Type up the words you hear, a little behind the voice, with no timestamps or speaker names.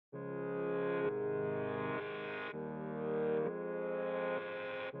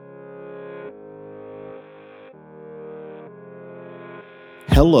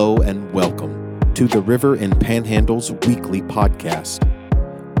Hello and welcome to the River and Panhandle's weekly podcast.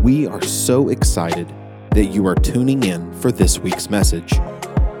 We are so excited that you are tuning in for this week's message.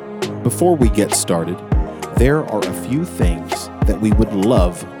 Before we get started, there are a few things that we would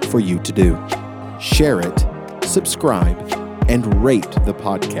love for you to do. Share it, subscribe, and rate the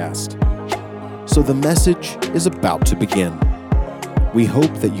podcast. So the message is about to begin. We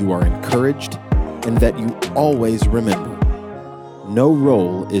hope that you are encouraged and that you always remember, no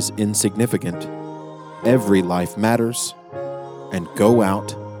role is insignificant. Every life matters, and go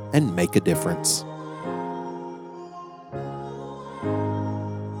out and make a difference.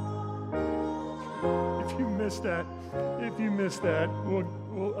 If you missed that,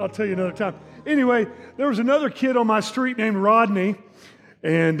 I'll tell you another time. Anyway, there was another kid on my street named Rodney,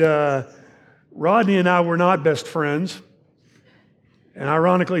 and Rodney and I were not best friends. And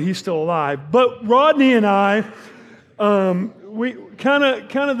ironically, he's still alive. But Rodney and I, we kind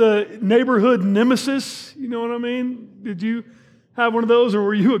of the neighborhood nemesis. You know what I mean? Did you have one of those, or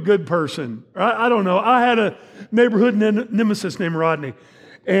were you a good person? I don't know. I had a neighborhood nemesis named Rodney,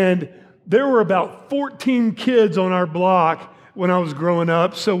 and there were about 14 kids on our block when I was growing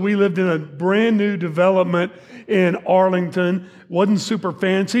up. So we lived in a brand new development in Arlington. Wasn't super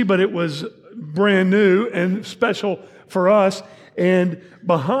fancy, but it was brand new and special for us. And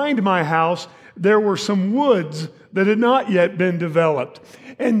behind my house, there were some woods that had not yet been developed.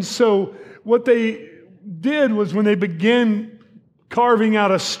 And so what they did was, when they began carving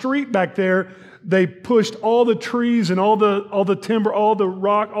out a street back there, they pushed all the trees and all the timber, all the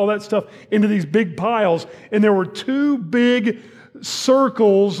rock, all that stuff into these big piles. And there were two big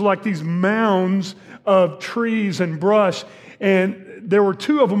circles, like these mounds of trees and brush. And there were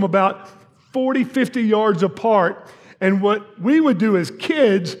two of them about 40, 50 yards apart. And what we would do as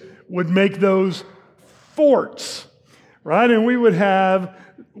kids would make those forts, right? And we would have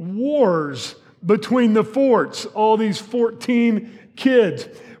wars between the forts, all these 14 kids.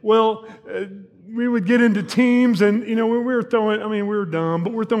 Well, we would get into teams, and, we were throwing, we were dumb,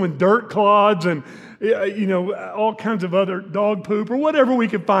 but we're throwing dirt clods and, all kinds of other dog poop or whatever we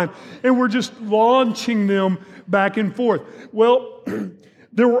could find. And we're just launching them back and forth. Well,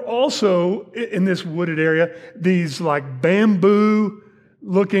 there were also, in this wooded area, these like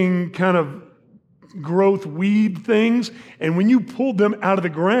bamboo-looking kind of growth weed things. And when you pulled them out of the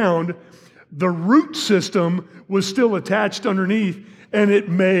ground, the root system was still attached underneath, and it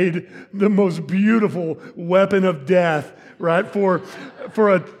made the most beautiful weapon of death, right, for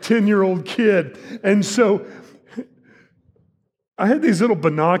a 10-year-old kid. And so I had these little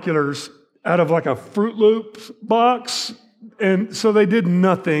binoculars out of like a Fruit Loops box. And so they did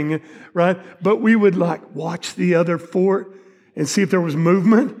nothing, right? But we would like watch the other fort and see if there was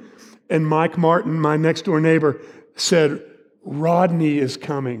movement. And Mike Martin, my next door neighbor, said, "Rodney is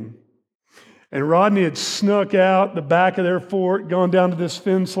coming." And Rodney had snuck out the back of their fort, gone down to this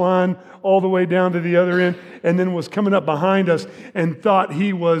fence line, all the way down to the other end, and then was coming up behind us and thought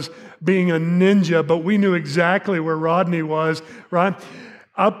he was being a ninja, but we knew exactly where Rodney was, right?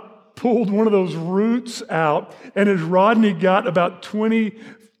 I pulled one of those roots out, and as Rodney got about 20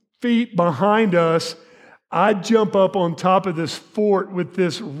 feet behind us, I'd jump up on top of this fort with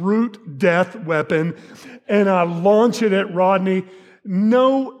this root death weapon, and I launch it at Rodney.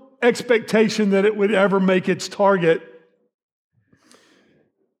 No expectation that it would ever make its target.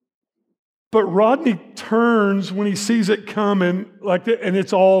 But Rodney turns when he sees it coming, like that, and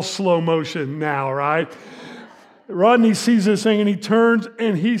it's all slow motion now, right? Rodney sees this thing and he turns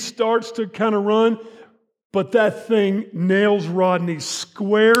and he starts to kind of run, but that thing nails Rodney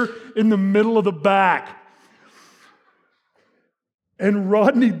square in the middle of the back. And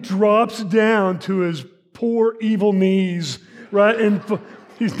Rodney drops down to his poor evil knees, right? And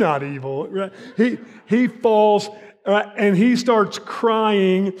he's not evil, right? He falls, and he starts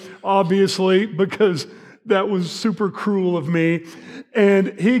crying, obviously, because that was super cruel of me.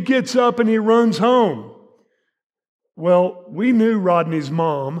 And he gets up and he runs home. Well, we knew Rodney's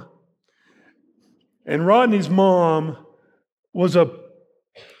mom, and Rodney's mom was a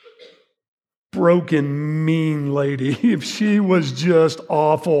broken, mean lady. If she was just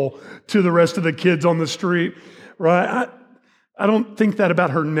awful to the rest of the kids on the street, right? I don't think that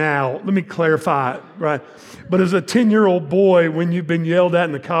about her now. Let me clarify it, right? But as a 10-year-old boy, when you've been yelled at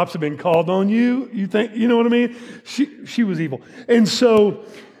and the cops have been called on you, you think, you know what I mean? She was evil. And so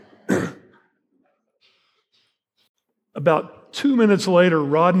about 2 minutes later,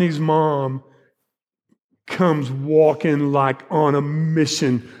 Rodney's mom comes walking like on a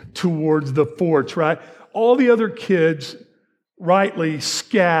mission towards the forts, right? All the other kids rightly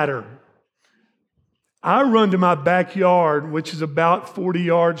scatter. I run to my backyard, which is about 40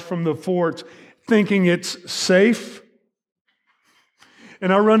 yards from the forts, thinking it's safe.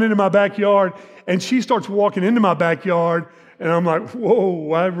 And I run into my backyard, and she starts walking into my backyard, and I'm like,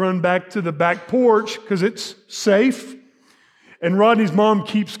 whoa, I run back to the back porch because it's safe. And Rodney's mom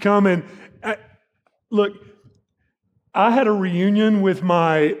keeps coming. Look, I had a reunion with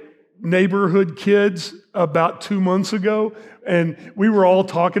my neighborhood kids about 2 months ago, and we were all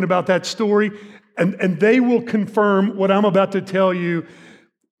talking about that story, and they will confirm what I'm about to tell you.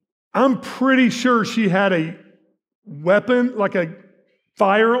 I'm pretty sure she had a weapon, like a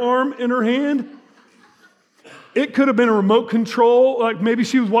firearm in her hand. It could have been a remote control, like maybe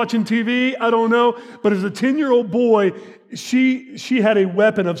she was watching TV, I don't know. But as a 10-year-old boy, she had a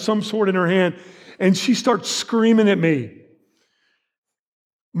weapon of some sort in her hand, and she starts screaming at me.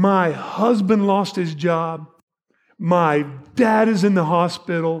 My husband lost his job. My dad is in the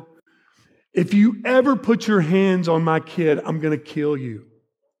hospital. If you ever put your hands on my kid, I'm going to kill you.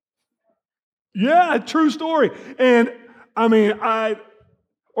 Yeah, true story. And I mean,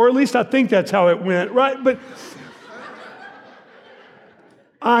 or at least I think that's how it went, right? But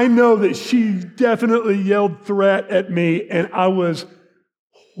I know that she definitely yelled threat at me, and I was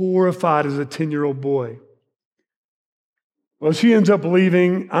horrified as a 10-year-old boy. Well, she ends up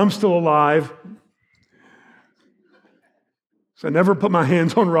leaving. I'm still alive. So I never put my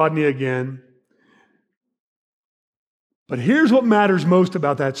hands on Rodney again. But here's what matters most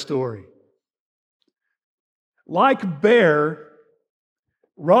about that story. Like Bear,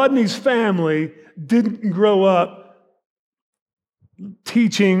 Rodney's family didn't grow up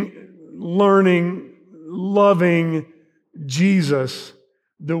teaching, learning, loving Jesus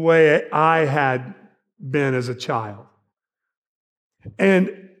the way I had been as a child.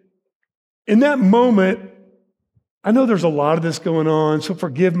 And in that moment, I know there's a lot of this going on, so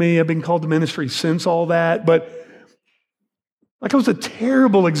forgive me. I've been called to ministry since all that, but like I was a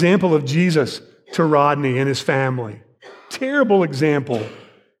terrible example of Jesus to Rodney and his family. Terrible example.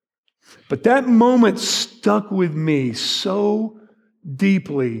 But that moment stuck with me so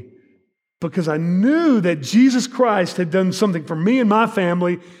deeply because I knew that Jesus Christ had done something for me and my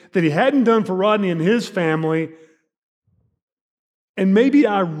family that he hadn't done for Rodney and his family. And maybe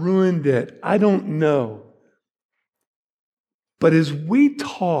I ruined it. I don't know. But as we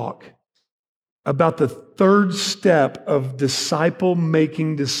talk about the third step of disciple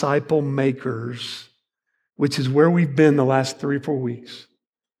making disciple makers, which is where we've been the last 3 or 4 weeks,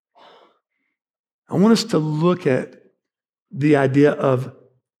 I want us to look at the idea of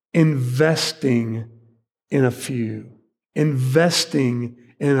investing in a few, investing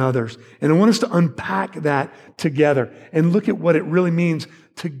in others. And I want us to unpack that together and look at what it really means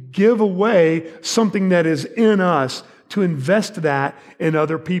to give away something that is in us, to invest that in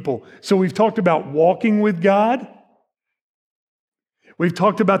other people. So we've talked about walking with God. We've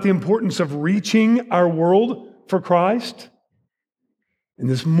talked about the importance of reaching our world for Christ. And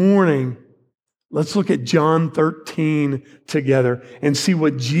this morning, let's look at John 13 together and see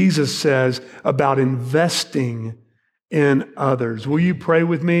what Jesus says about investing in others. Will you pray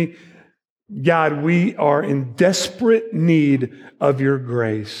with me? God, we are in desperate need of your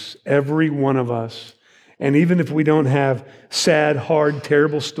grace, every one of us. And even if we don't have sad, hard,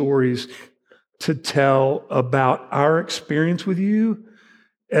 terrible stories to tell about our experience with you,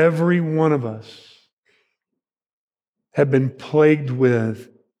 every one of us have been plagued with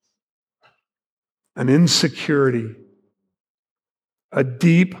an insecurity, a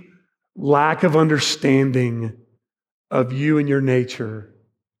deep lack of understanding of you and your nature.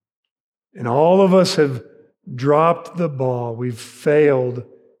 And all of us have dropped the ball. We've failed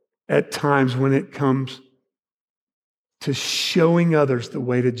at times when it comes to showing others the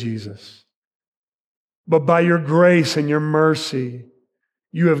way to Jesus. But by your grace and your mercy,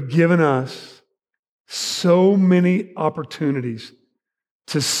 you have given us so many opportunities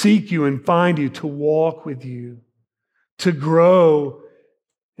to seek you and find you, to walk with you, to grow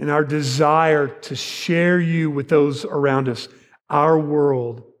in our desire to share you with those around us, our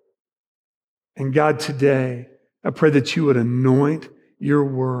world. And God, today, I pray that you would anoint your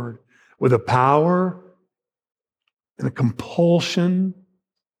word with a power and a compulsion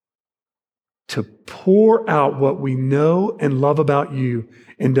to pour out what we know and love about you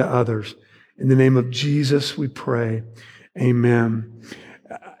into others. In the name of Jesus, we pray. Amen.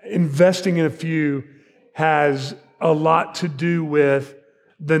 Investing in a few has a lot to do with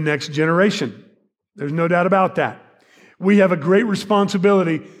the next generation. There's no doubt about that. We have a great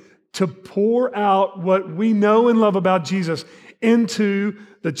responsibility to pour out what we know and love about Jesus into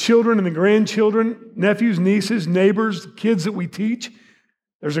the children and the grandchildren, nephews, nieces, neighbors, kids that we teach.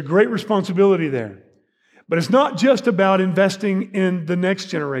 There's a great responsibility there. But it's not just about investing in the next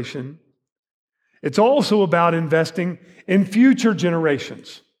generation. It's also about investing in future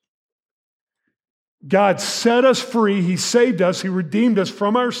generations. God set us free. He saved us. He redeemed us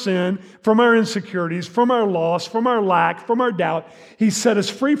from our sin, from our insecurities, from our loss, from our lack, from our doubt. He set us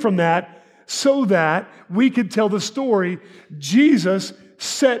free from that so that we could tell the story, Jesus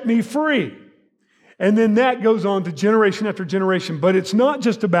set me free. And then that goes on to generation after generation. But it's not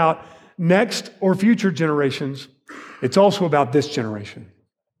just about next or future generations. It's also about this generation.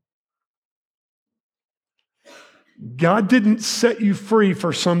 God didn't set you free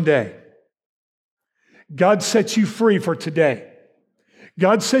for someday. God sets you free for today.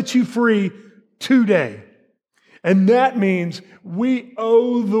 God sets you free today. And that means we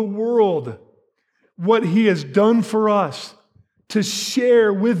owe the world what He has done for us to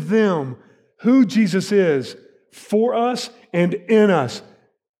share with them who Jesus is for us and in us.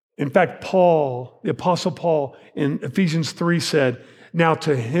 In fact, Paul, the Apostle Paul in Ephesians 3 said, "Now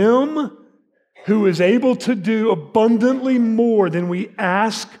to Him who is able to do abundantly more than we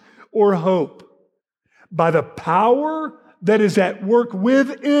ask or hope, by the power that is at work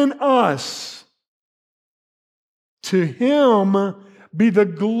within us, to Him be the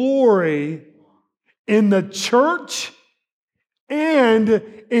glory in the church and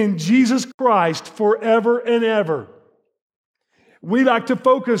in Jesus Christ forever and ever." We like to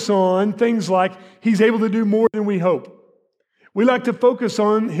focus on things like He's able to do more than we hope. We like to focus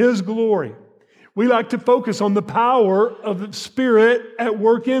on His glory. We like to focus on the power of the Spirit at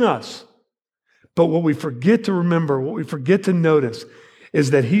work in us. But what we forget to remember, what we forget to notice, is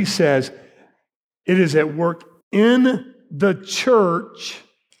that He says it is at work in the church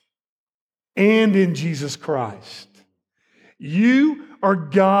and in Jesus Christ. You are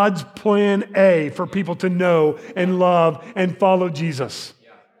God's plan A for people to know and love and follow Jesus.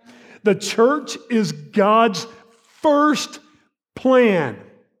 The church is God's first plan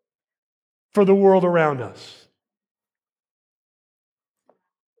for the world around us.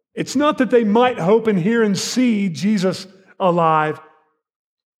 It's not that they might hope and hear and see Jesus alive.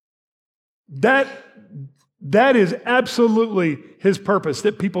 That is absolutely His purpose,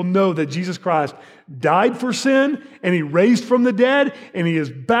 that people know that Jesus Christ died for sin and He raised from the dead and He is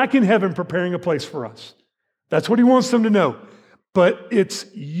back in heaven preparing a place for us. That's what He wants them to know. But it's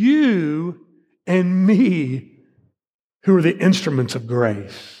you and me who are the instruments of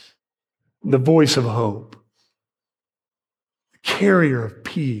grace, the voice of hope, carrier of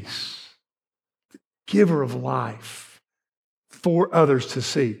peace, the giver of life for others to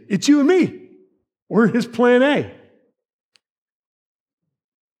see. It's you and me. We're His plan A.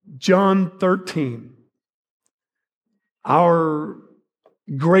 John 13, our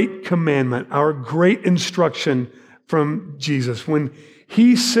great commandment, our great instruction from Jesus, when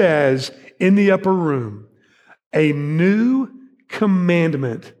He says in the upper room, "A new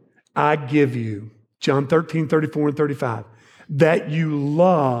commandment I give you," John 13, 34 and 35, "that you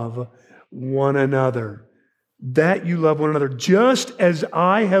love one another." That you love one another. "Just as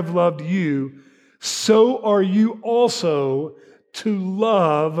I have loved you, so are you also to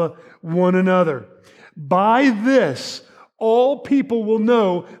love one another. By this, all people will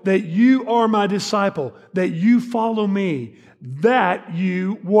know that you are my disciple, that you follow me, that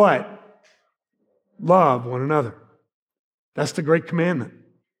you" what? Love one another. That's the great commandment.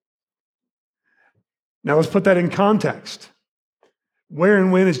 Now let's put that in context. Where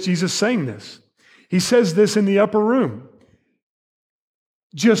and when is Jesus saying this? He says this in the upper room.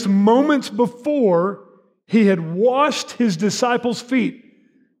 Just moments before, He had washed His disciples' feet,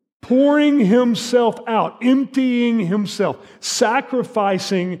 pouring Himself out, emptying Himself,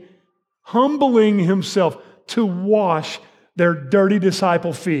 sacrificing, humbling Himself to wash their dirty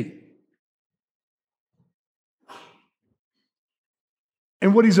disciple feet.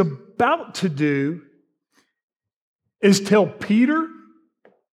 And what He's about to do is tell Peter,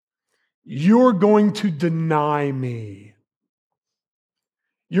 "You're going to deny me.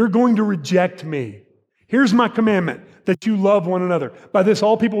 You're going to reject me. Here's my commandment, that you love one another. By this,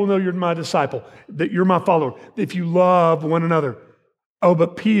 all people will know you're my disciple, that you're my follower, if you love one another. Oh,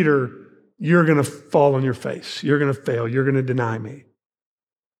 but Peter, you're going to fall on your face. You're going to fail. You're going to deny me."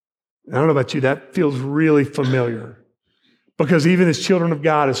 I don't know about you, that feels really familiar. Because even as children of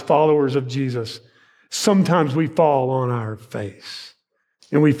God, as followers of Jesus, sometimes we fall on our face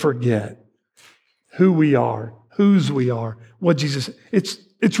and we forget who we are, whose we are, what Jesus.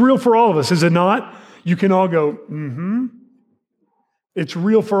 It's real for all of us, is it not? You can all go, mm-hmm. It's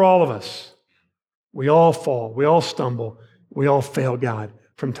real for all of us. We all fall, we all stumble, we all fail God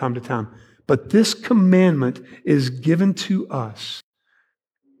from time to time. But this commandment is given to us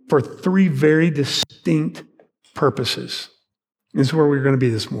for three very distinct purposes. This is where we're going to be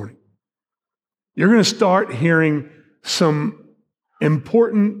this morning. You're going to start hearing some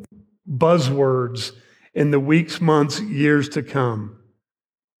important buzzwords in the weeks, months, years to come.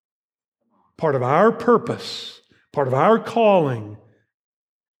 Part of our purpose, part of our calling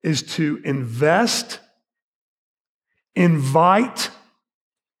is to invest, invite,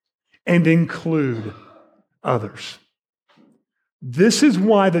 and include others. This is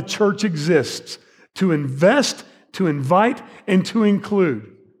why the church exists, to invest, to invite, and to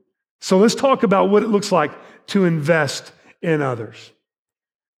include. So let's talk about what it looks like to invest in others.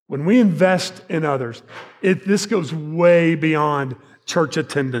 When we invest in others, this goes way beyond church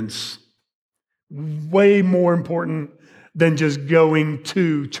attendance. Way more important than just going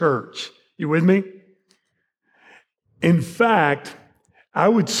to church. You with me? In fact, I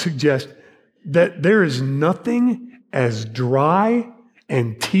would suggest that there is nothing as dry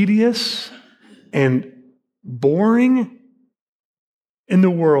and tedious and boring in the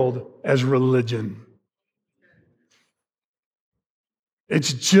world as religion.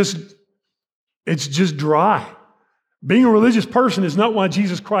 It's just dry. Being a religious person is not why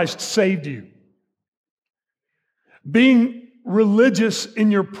Jesus Christ saved you. Being religious in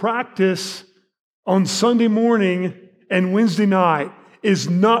your practice on Sunday morning and Wednesday night is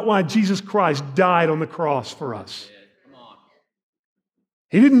not why Jesus Christ died on the cross for us.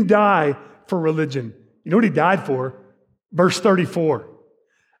 He didn't die for religion. You know what he died for? Verse 34.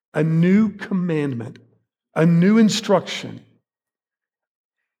 A new commandment, a new instruction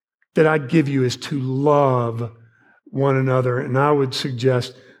that I give you is to love one another. And I would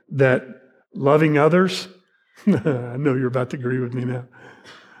suggest that loving others, I know you're about to agree with me now.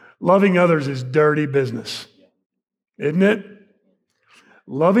 Loving others is dirty business, isn't it?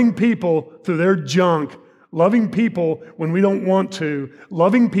 Loving people through their junk, loving people when we don't want to,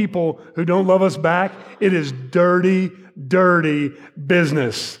 loving people who don't love us back, it is dirty, dirty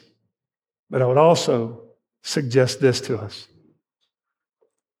business. But I would also suggest this to us,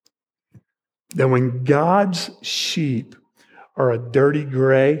 that when God's sheep are a dirty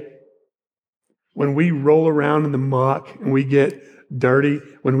gray, when we roll around in the muck and we get dirty,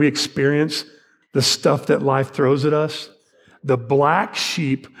 when we experience the stuff that life throws at us, the black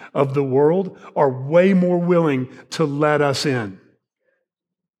sheep of the world are way more willing to let us in.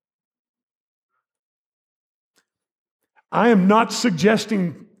 I am not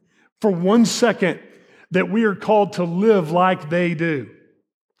suggesting for 1 second that we are called to live like they do.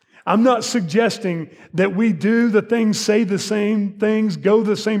 I'm not suggesting that we do the things, say the same things, go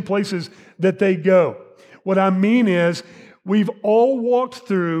the same places that they go. What I mean is, we've all walked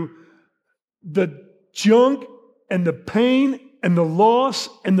through the junk and the pain and the loss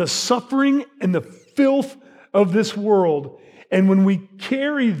and the suffering and the filth of this world. And when we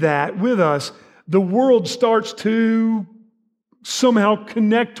carry that with us, the world starts to somehow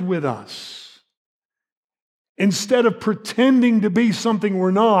connect with us. Instead of pretending to be something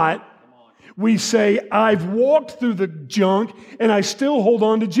we're not, we say, I've walked through the junk and I still hold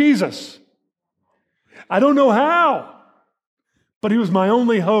on to Jesus. I don't know how, but he was my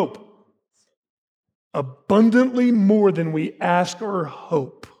only hope. Abundantly more than we ask or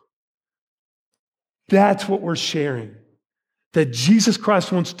hope. That's what we're sharing. That Jesus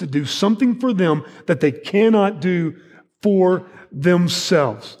Christ wants to do something for them that they cannot do for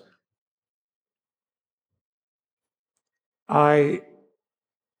themselves. I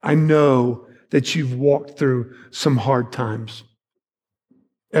know that you've walked through some hard times.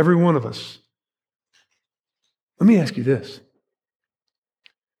 Every one of us. Let me ask you this.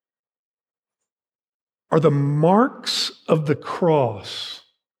 Are the marks of the cross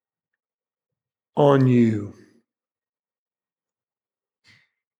on you?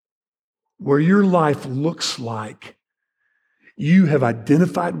 Where your life looks like you have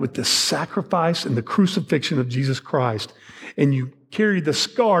identified with the sacrifice and the crucifixion of Jesus Christ, and you carry the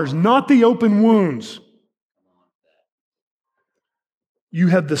scars, not the open wounds. You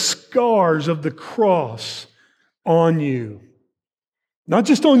have the scars of the cross on you. Not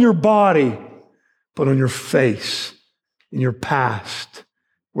just on your body, but on your face, in your past,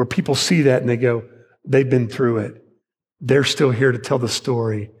 where people see that and they go, they've been through it. They're still here to tell the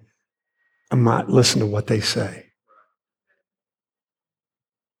story. I might listen to what they say.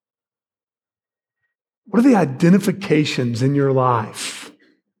 What are the identifications in your life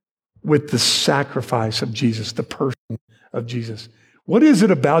with the sacrifice of Jesus, the person of Jesus? What is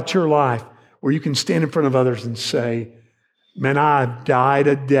it about your life where you can stand in front of others and say, man, I've died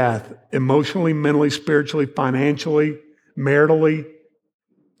a death emotionally, mentally, spiritually, financially, maritally.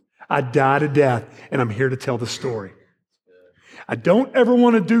 I died a death, and I'm here to tell the story. I don't ever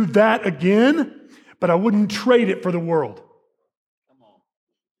want to do that again, but I wouldn't trade it for the world. Come on.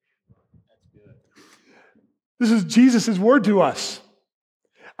 That's good. This is Jesus' word to us.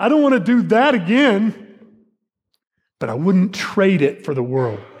 I don't want to do that again, but I wouldn't trade it for the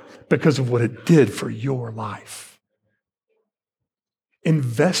world because of what it did for your life.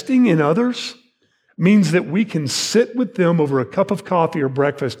 Investing in others means that we can sit with them over a cup of coffee or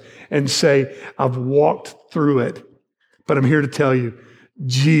breakfast and say, I've walked through it, but I'm here to tell you,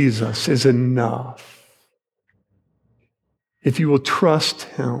 Jesus is enough. If you will trust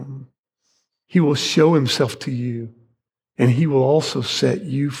Him, He will show Himself to you, and He will also set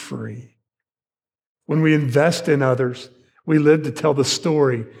you free. When we invest in others, we live to tell the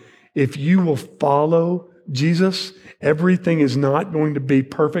story. If you will follow Jesus, everything is not going to be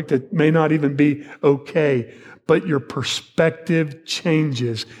perfect. It may not even be okay, but your perspective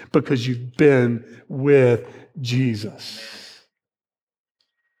changes because you've been with Jesus.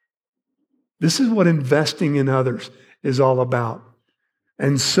 This is what investing in others is all about.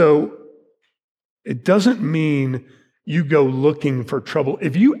 And so it doesn't mean you go looking for trouble.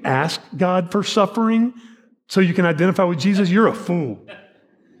 If you ask God for suffering so you can identify with Jesus, you're a fool.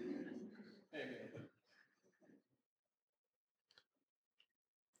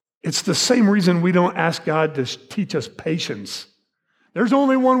 It's the same reason we don't ask God to teach us patience. There's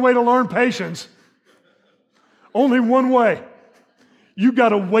only one way to learn patience. Only one way. You got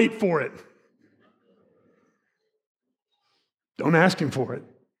to wait for it. Don't ask Him for it.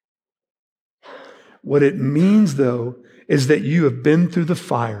 What it means, though, is that you have been through the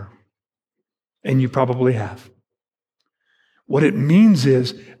fire, and you probably have. What it means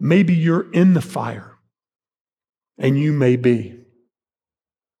is maybe you're in the fire, and you may be.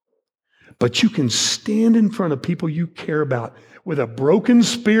 But you can stand in front of people you care about with a broken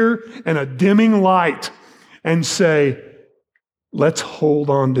spear and a dimming light and say, let's hold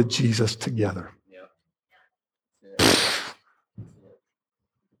on to Jesus together. Yeah.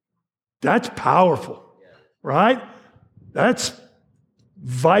 That's powerful, right? That's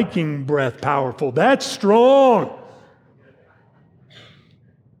Viking breath powerful. That's strong.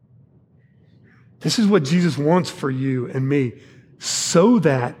 This is what Jesus wants for you and me, so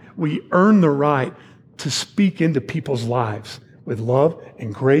that we earn the right to speak into people's lives with love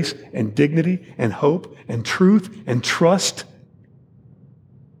and grace and dignity and hope and truth and trust.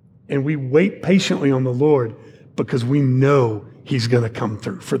 And we wait patiently on the Lord because we know He's going to come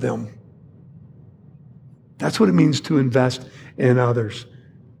through for them. That's what it means to invest in others.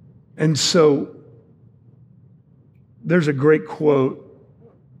 And so there's a great quote,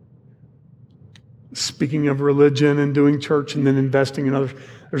 speaking of religion and doing church and then investing in others.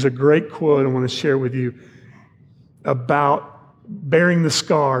 There's a great quote I want to share with you about bearing the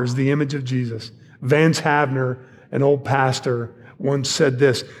scars, the image of Jesus. Vance Havner, an old pastor, once said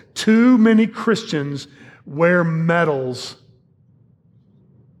this: too many Christians wear medals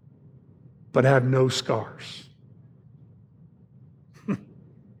but have no scars.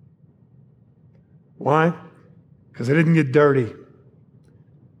 Why? Because they didn't get dirty.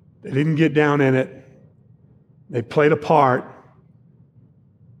 They didn't get down in it. They played a part.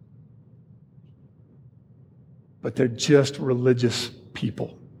 But they're just religious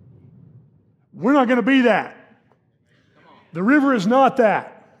people. We're not going to be that. The River is not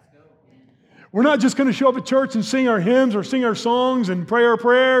that. We're not just going to show up at church and sing our hymns or sing our songs and pray our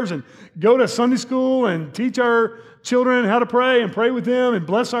prayers and go to Sunday school and teach our children how to pray and pray with them and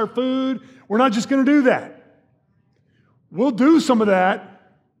bless our food. We're not just going to do that. We'll do some of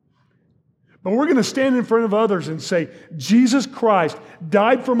that, but we're going to stand in front of others and say, Jesus Christ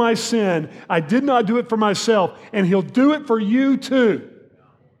died for my sin. I did not do it for myself, and He'll do it for you too.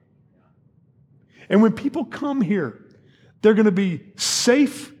 And when people come here, they're going to be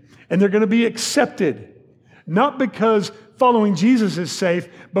safe and they're going to be accepted. Not because following Jesus is safe,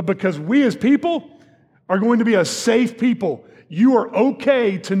 but because we as people are going to be a safe people. You are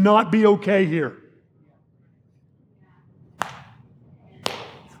okay to not be okay here.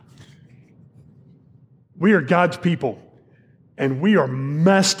 We are God's people, and we are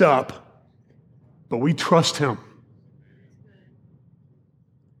messed up, but we trust Him.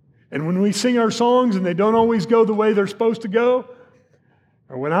 And when we sing our songs and they don't always go the way they're supposed to go,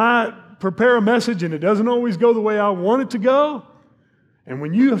 or when I prepare a message and it doesn't always go the way I want it to go, and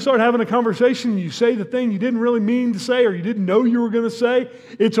when you start having a conversation and you say the thing you didn't really mean to say or you didn't know you were going to say,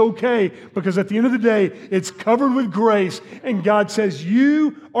 it's okay, because at the end of the day, it's covered with grace, and God says,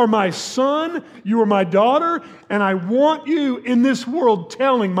 you are my son, you are my daughter, and I want you in this world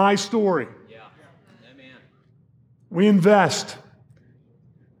telling my story. Yeah. Amen. We invest.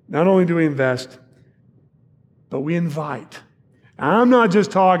 Not only do we invest, but we invite. I'm not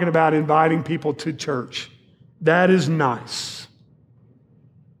just talking about inviting people to church. That is nice,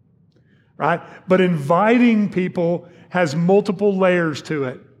 right? But inviting people has multiple layers to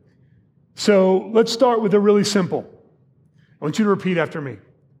it. So let's start with a really simple. I want you to repeat after me.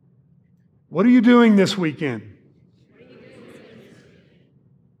 What are you doing this weekend?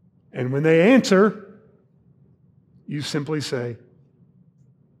 And when they answer, you simply say,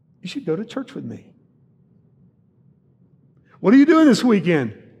 you should go to church with me. What are you doing this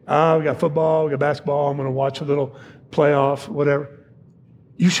weekend? Oh, we got football, we got basketball, I'm going to watch a little playoff, whatever.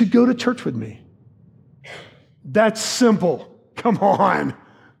 You should go to church with me. That's simple. Come on.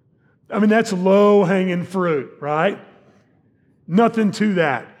 I mean, that's low-hanging fruit, right? Nothing to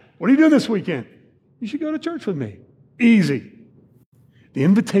that. What are you doing this weekend? You should go to church with me. Easy. The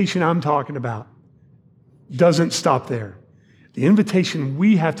invitation I'm talking about doesn't stop there. The invitation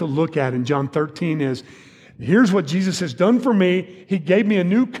we have to look at in John 13 is, here's what Jesus has done for me. He gave me a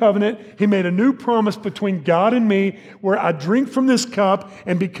new covenant. He made a new promise between God and me where I drink from this cup.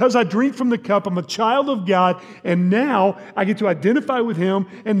 And because I drink from the cup, I'm a child of God. And now I get to identify with Him.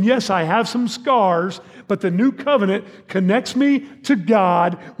 And yes, I have some scars, but the new covenant connects me to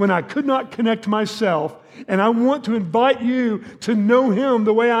God when I could not connect myself. And I want to invite you to know Him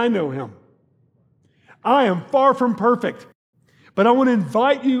the way I know Him. I am far from perfect. But I want to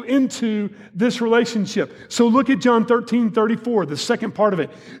invite you into this relationship. So look at John 13:34, the second part of it.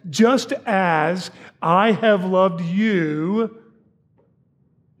 Just as I have loved you,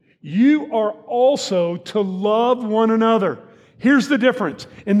 you are also to love one another. Here's the difference.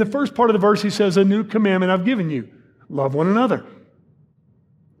 In the first part of the verse, he says, a new commandment I've given you. Love one another.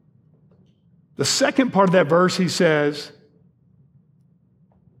 The second part of that verse, he says,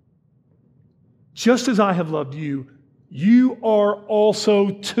 just as I have loved you, you are also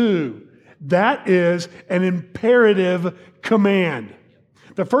to. That is an imperative command.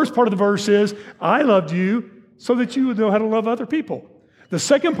 The first part of the verse is, I loved you so that you would know how to love other people. The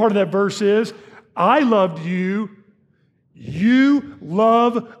second part of that verse is, I loved you, you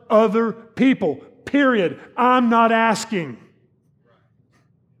love other people. Period. I'm not asking.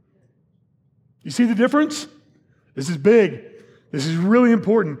 You see the difference? This is big. This is really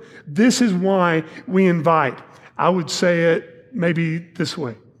important. This is why we invite. I would say it maybe this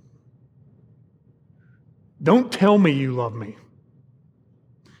way. Don't tell me you love me.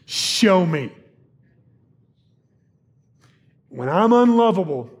 Show me. When I'm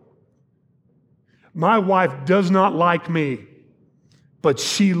unlovable, my wife does not like me, but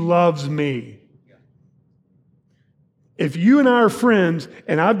she loves me. If you and I are friends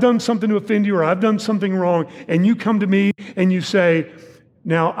and I've done something to offend you or I've done something wrong and you come to me and you say,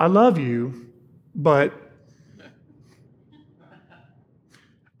 now I love you, but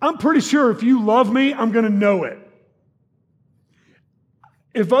I'm pretty sure if you love me, I'm going to know it.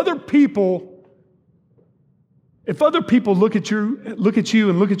 If other people look at you and look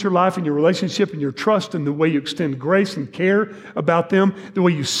at your life and your relationship and your trust and the way you extend grace and care about them, the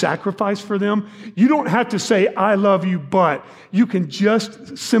way you sacrifice for them, you don't have to say, I love you, but you can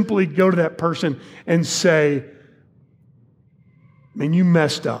just simply go to that person and say, man, you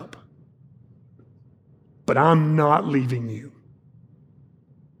messed up, but I'm not leaving you.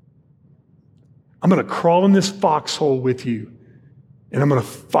 I'm going to crawl in this foxhole with you, and I'm going to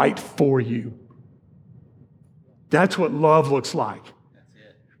fight for you. That's what love looks like. That's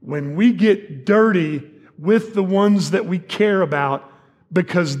it. When we get dirty with the ones that we care about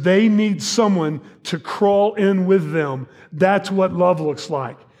because they need someone to crawl in with them, that's what love looks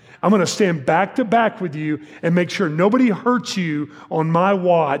like. I'm going to stand back to back with you and make sure nobody hurts you on my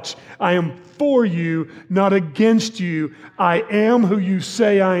watch. I am for you, not against you. I am who you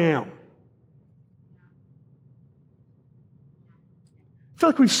say I am. I feel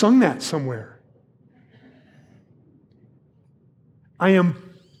like we've sung that somewhere. I am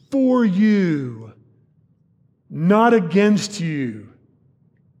for you, not against you.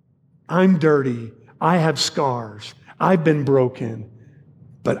 I'm dirty. I have scars. I've been broken.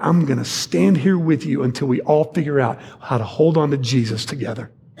 But I'm going to stand here with you until we all figure out how to hold on to Jesus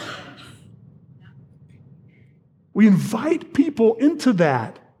together. We invite people into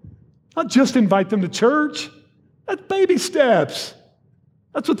that. Not just invite them to church. That's baby steps.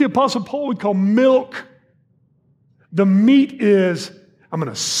 That's what the Apostle Paul would call milk. The meat is, I'm going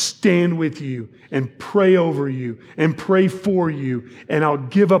to stand with you and pray over you and pray for you, and I'll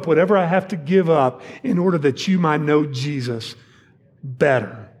give up whatever I have to give up in order that you might know Jesus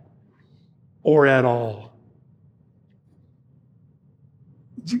better or at all.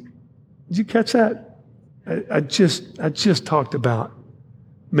 Did you catch that? I just talked about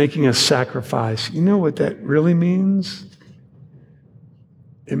making a sacrifice. You know what that really means?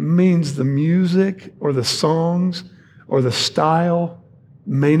 It means the music or the songs or the style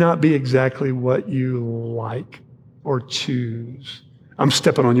may not be exactly what you like or choose. I'm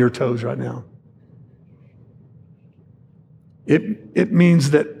stepping on your toes right now. It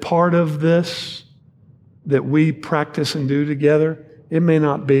means that part of this that we practice and do together, it may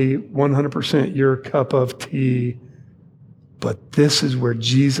not be 100% your cup of tea, but this is where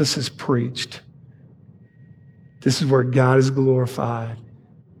Jesus is preached. This is where God is glorified.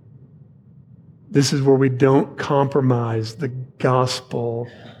 This is where we don't compromise the gospel.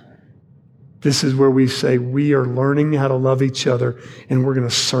 This is where we say we are learning how to love each other and we're going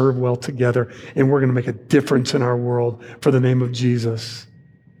to serve well together and we're going to make a difference in our world for the name of Jesus.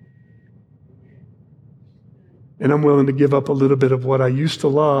 And I'm willing to give up a little bit of what I used to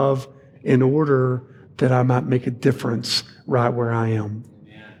love in order that I might make a difference right where I am.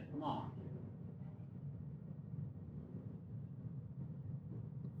 Amen. Come on.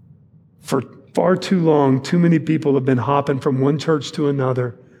 For far too long, too many people have been hopping from one church to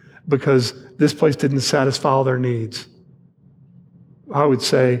another because this place didn't satisfy all their needs. I would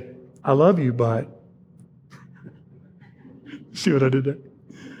say, I love you, but see what I did there?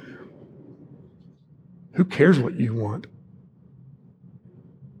 Who cares what you want?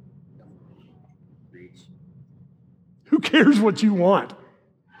 Preach. Who cares what you want?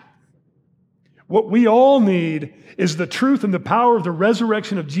 What we all need is the truth and the power of the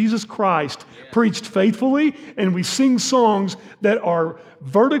resurrection of Jesus Christ preached faithfully, and we sing songs that are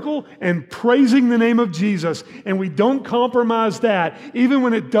vertical and praising the name of Jesus, and we don't compromise that, even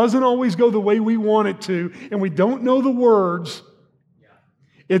when it doesn't always go the way we want it to, and we don't know the words.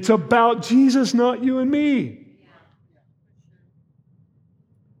 It's about Jesus, not you and me.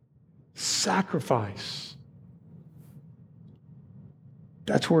 Sacrifice.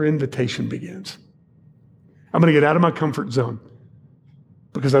 That's where invitation begins. I'm going to get out of my comfort zone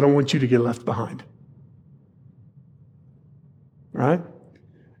because I don't want you to get left behind. Right?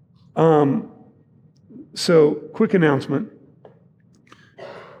 So, quick announcement.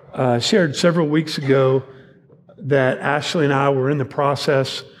 Shared several weeks ago that Ashley and I were in the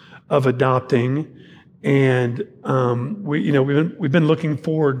process of adopting, and we've been looking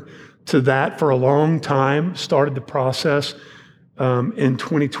forward to that for a long time. Started the process in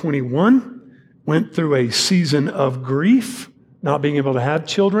 2021. Went through a season of grief, not being able to have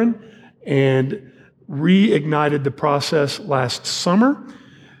children, and reignited the process last summer.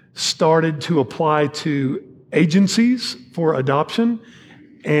 Started to apply to agencies for adoption,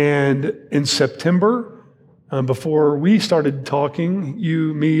 and in September, before we started talking,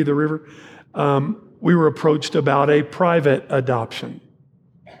 you, me, the river, we were approached about a private adoption.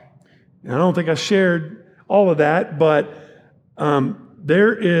 And I don't think I shared all of that, but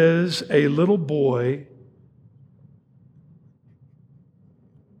there is a little boy.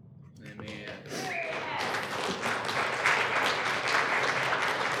 Amen.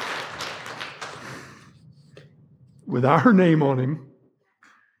 With our name on him,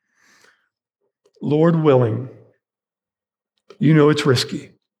 Lord willing. You know it's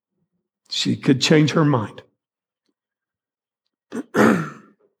risky. She could change her mind.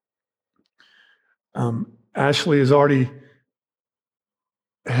 Ashley is already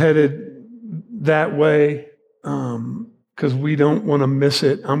headed that way because we don't want to miss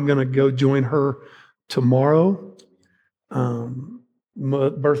it. I'm going to go join her tomorrow.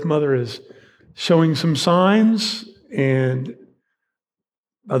 Birth mother is showing some signs, and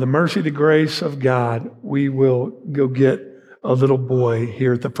by the mercy, the grace of God, we will go get a little boy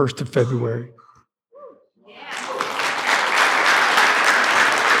here at the 1st of February.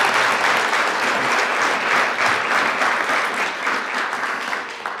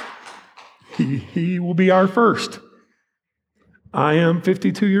 He will be our first. I am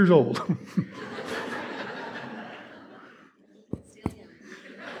 52 years old.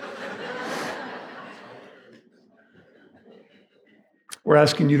 We're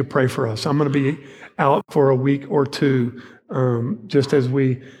asking you to pray for us. I'm going to be out for a week or two, just as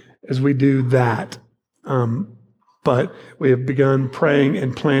we do that. But we have begun praying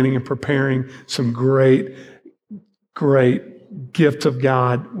and planning and preparing. Some great gifts of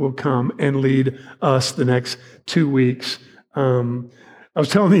God will come and lead us the next 2 weeks. I was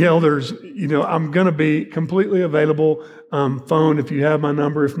telling the elders, I'm going to be completely available. Phone, if you have my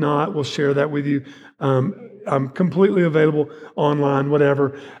number. If not, we'll share that with you. I'm completely available online,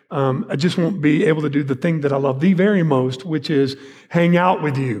 whatever. I just won't be able to do the thing that I love the very most, which is hang out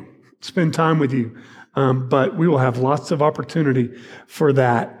with you, spend time with you. But we will have lots of opportunity for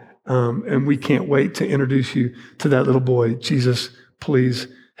that. And we can't wait to introduce you to that little boy. Jesus, please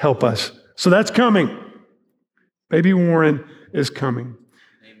help us. So that's coming. Baby Warren is coming.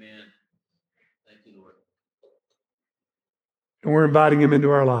 And we're inviting him into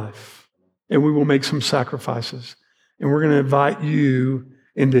our life. And we will make some sacrifices. And we're going to invite you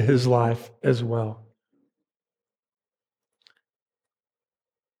into his life as well.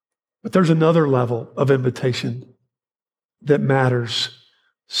 But there's another level of invitation that matters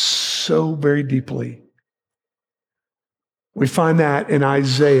so very deeply. We find that in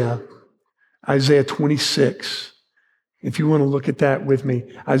Isaiah 26. If you want to look at that with me,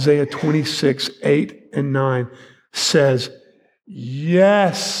 Isaiah 26, 8 and 9 says,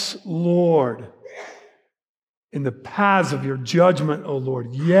 yes, Lord, in the paths of your judgment, O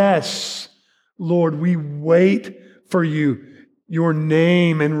Lord. Yes, Lord, we wait for you. Your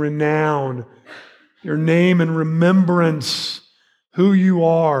name and renown, your name and remembrance, who you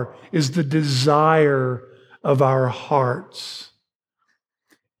are, is the desire of our hearts.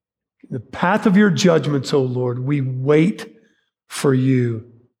 In the path of your judgments, O Lord, we wait for you.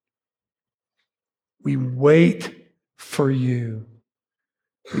 We wait for you.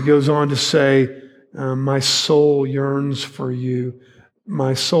 He goes on to say, my soul yearns for you.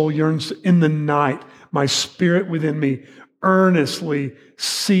 My soul yearns in the night. My spirit within me earnestly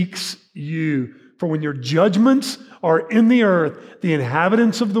seeks you. For when your judgments are in the earth, the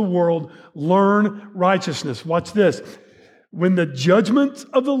inhabitants of the world learn righteousness. Watch this. When the judgments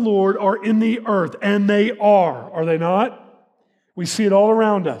of the Lord are in the earth, and they are they not? We see it all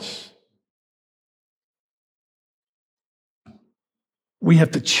around us. We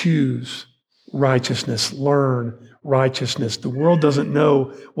have to choose righteousness, learn righteousness. The world doesn't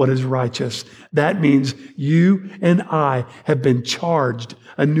know what is righteous. That means you and I have been charged.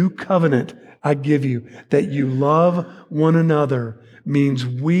 A new covenant I give you, that you love one another, means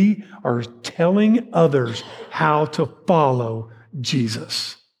we are telling others how to follow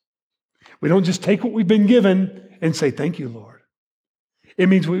Jesus. We don't just take what we've been given and say, thank you, Lord. It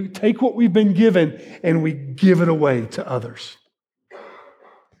means we take what we've been given and we give it away to others.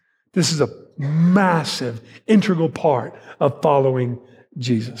 This is a massive, integral part of following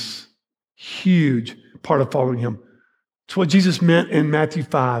Jesus. Huge part of following him. It's what Jesus meant in Matthew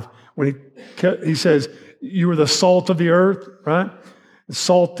 5 when he says, you are the salt of the earth, right? The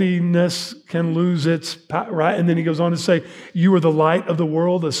saltiness can lose its power, right? And then he goes on to say, you are the light of the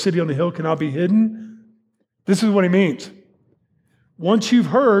world. A city on the hill cannot be hidden. This is what he means. Once you've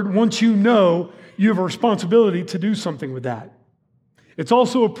heard, once you know, you have a responsibility to do something with that. It's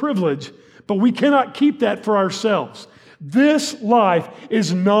also a privilege, but we cannot keep that for ourselves. This life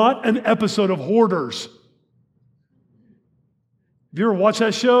is not an episode of Hoarders. Have you ever watched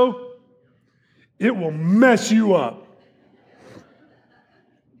that show? It will mess you up.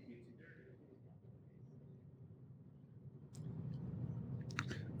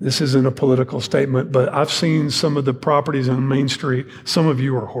 This isn't a political statement, but I've seen some of the properties on Main Street. Some of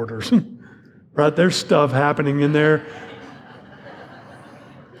you are hoarders, right? There's stuff happening in there.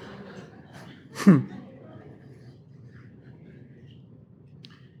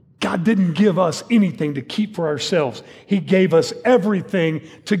 God didn't give us anything to keep for ourselves. He gave us everything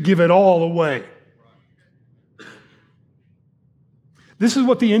to give it all away. This is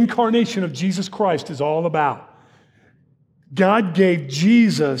what the incarnation of Jesus Christ is all about. God gave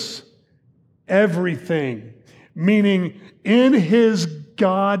Jesus everything, meaning in his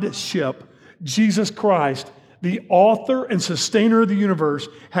Godship, Jesus Christ, the author and sustainer of the universe,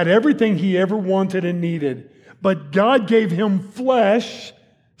 had everything he ever wanted and needed. But God gave him flesh,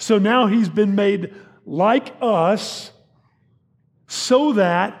 so now he's been made like us so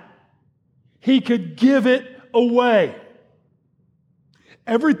that he could give it away.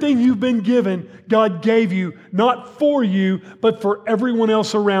 Everything you've been given, God gave you, not for you, but for everyone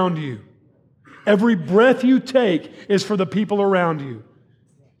else around you. Every breath you take is for the people around you.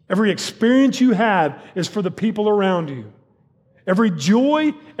 Every experience you have is for the people around you. Every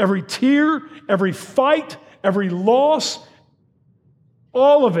joy, every tear, every fight, every loss,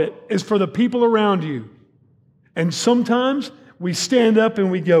 all of it is for the people around you. And sometimes we stand up and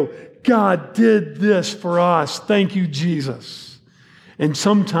we go, God did this for us. Thank you, Jesus. And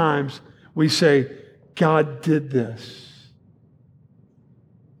sometimes we say, God did this.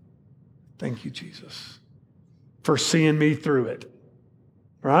 Thank you, Jesus, for seeing me through it.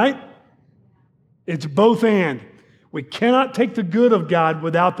 Right? It's both and. We cannot take the good of God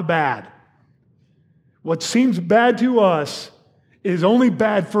without the bad. What seems bad to us is only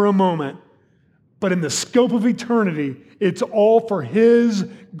bad for a moment, but in the scope of eternity, it's all for his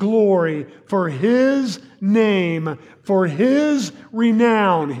glory, for his name, for his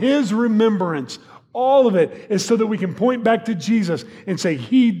renown, his remembrance. All of it is so that we can point back to Jesus and say,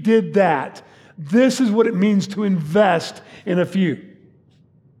 he did that. This is what it means to invest in a few.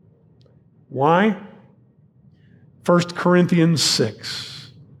 Why? 1 Corinthians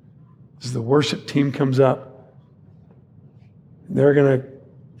 6. As the worship team comes up, they're going to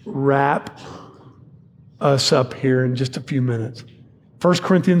wrap us up here in just a few minutes. 1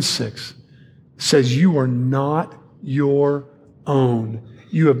 Corinthians 6 says, you are not your own.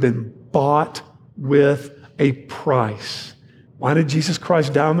 You have been bought with a price. Why did Jesus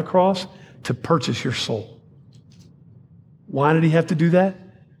Christ die on the cross? To purchase your soul. Why did he have to do that?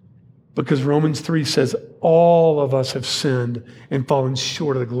 Because Romans 3 says all of us have sinned and fallen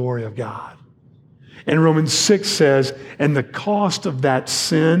short of the glory of God. And Romans 6 says, and the cost of that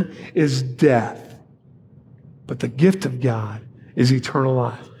sin is death. But the gift of God is eternal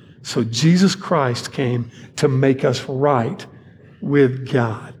life. So Jesus Christ came to make us right with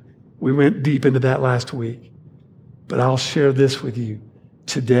God. We went deep into that last week. But I'll share this with you.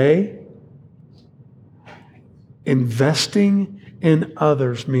 Today, investing in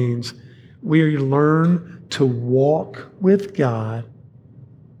others means we learn to walk with God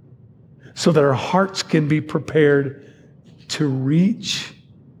so that our hearts can be prepared to reach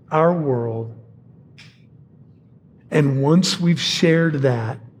our world. And once we've shared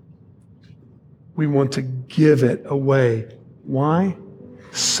that, we want to give it away. Why?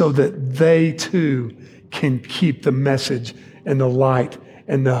 So that they too can keep the message and the light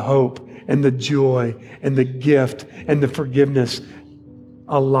and the hope and the joy and the gift and the forgiveness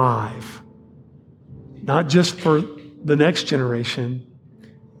alive. Not just for the next generation,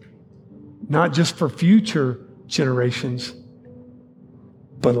 not just for future generations,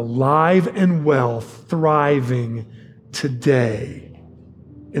 but alive and well, thriving today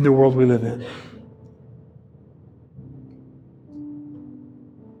in the world we live in.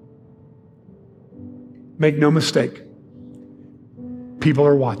 Make no mistake, people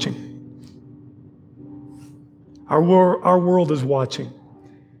are watching. Our world is watching.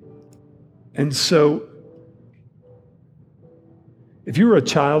 And so, if you're a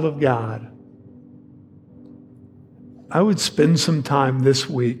child of God, I would spend some time this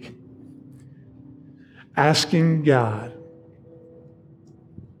week asking God,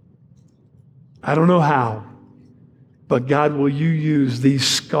 I don't know how, but God, will you use these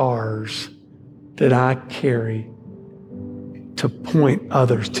scars that I carry to point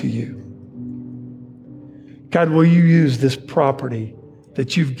others to you? God, will you use this property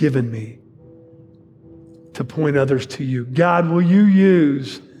that you've given me to point others to you? God, will you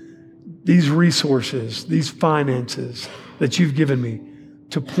use these resources, these finances that you've given me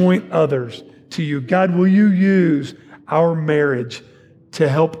to point others to you? God, will you use our marriage to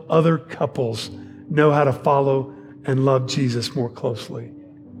help other couples know how to follow and love Jesus more closely?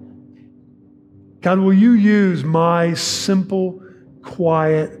 God, will you use my simple,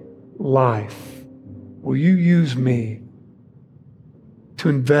 quiet life? Will you use me to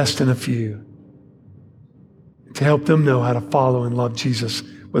invest in a few, to help them know how to follow and love Jesus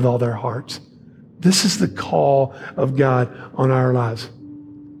with all their hearts? This is the call of God on our lives.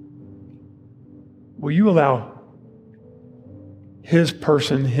 Will you allow His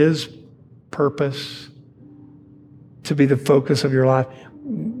person, His purpose to be the focus of your life?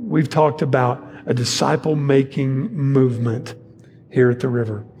 We've talked about a disciple-making movement here at the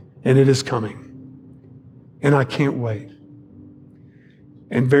river, and it is coming. And I can't wait.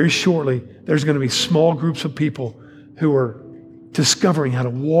 And very shortly, there's going to be small groups of people who are discovering how to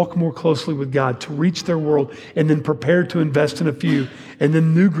walk more closely with God, to reach their world, and then prepare to invest in a few. And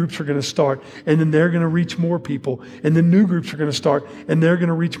then new groups are going to start, and then they're going to reach more people. And then new groups are going to start, and they're going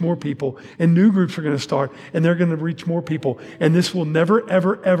to reach more people. And new groups are going to start, and they're going to reach more people. And this will never,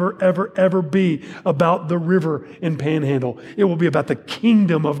 ever, ever, ever, ever be about the river in Panhandle. It will be about the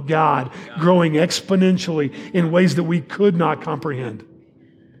kingdom of God growing exponentially in ways that we could not comprehend.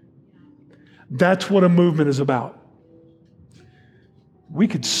 That's what a movement is about. We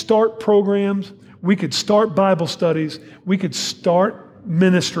could start programs, we could start Bible studies, we could start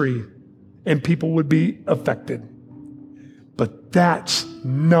ministry, and people would be affected. But that's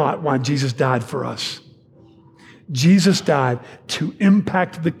not why Jesus died for us. Jesus died to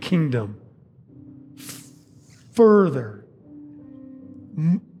impact the kingdom further,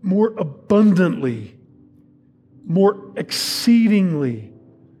 more abundantly, more exceedingly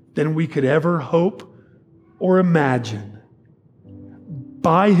than we could ever hope or imagine,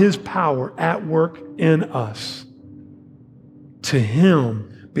 by His power at work in us. To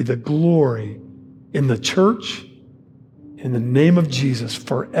Him be the glory in the church, in the name of Jesus,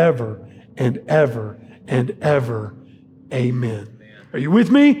 forever and ever and ever. Amen. Are you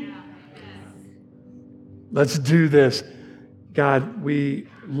with me? Let's do this. God, we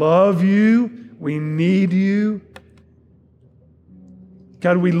love you. We need you.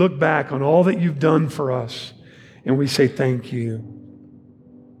 God, we look back on all that you've done for us. and we say thank you.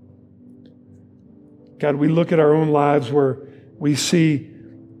 God, we look at our own lives where we see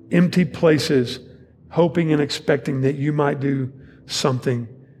empty places, hoping and expecting that you might do something.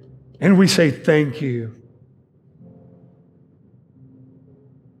 And we say thank you.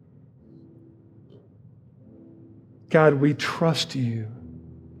 God, we trust you.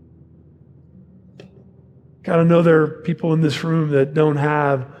 God, I know there are people in this room that don't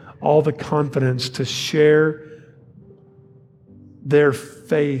have all the confidence to share their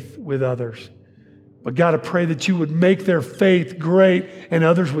faith with others. But God, I pray that you would make their faith great and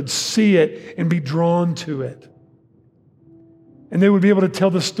others would see it and be drawn to it. And they would be able to tell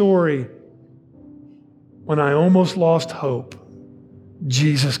the story, when I almost lost hope,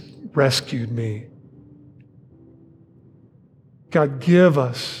 Jesus rescued me. God, give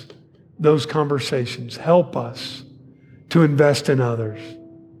us those conversations. Help us to invest in others.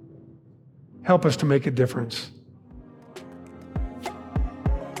 Help us to make a difference.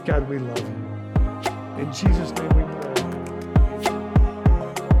 God, we love you. In Jesus' name we pray.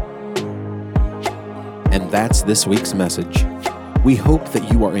 And that's this week's message. We hope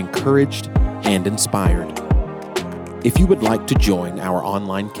that you are encouraged and inspired. If you would like to join our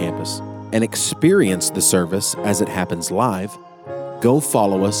online campus and experience the service as it happens live, go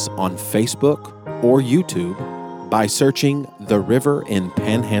follow us on Facebook or YouTube by searching The River in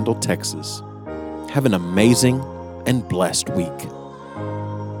Panhandle, Texas. Have an amazing and blessed week.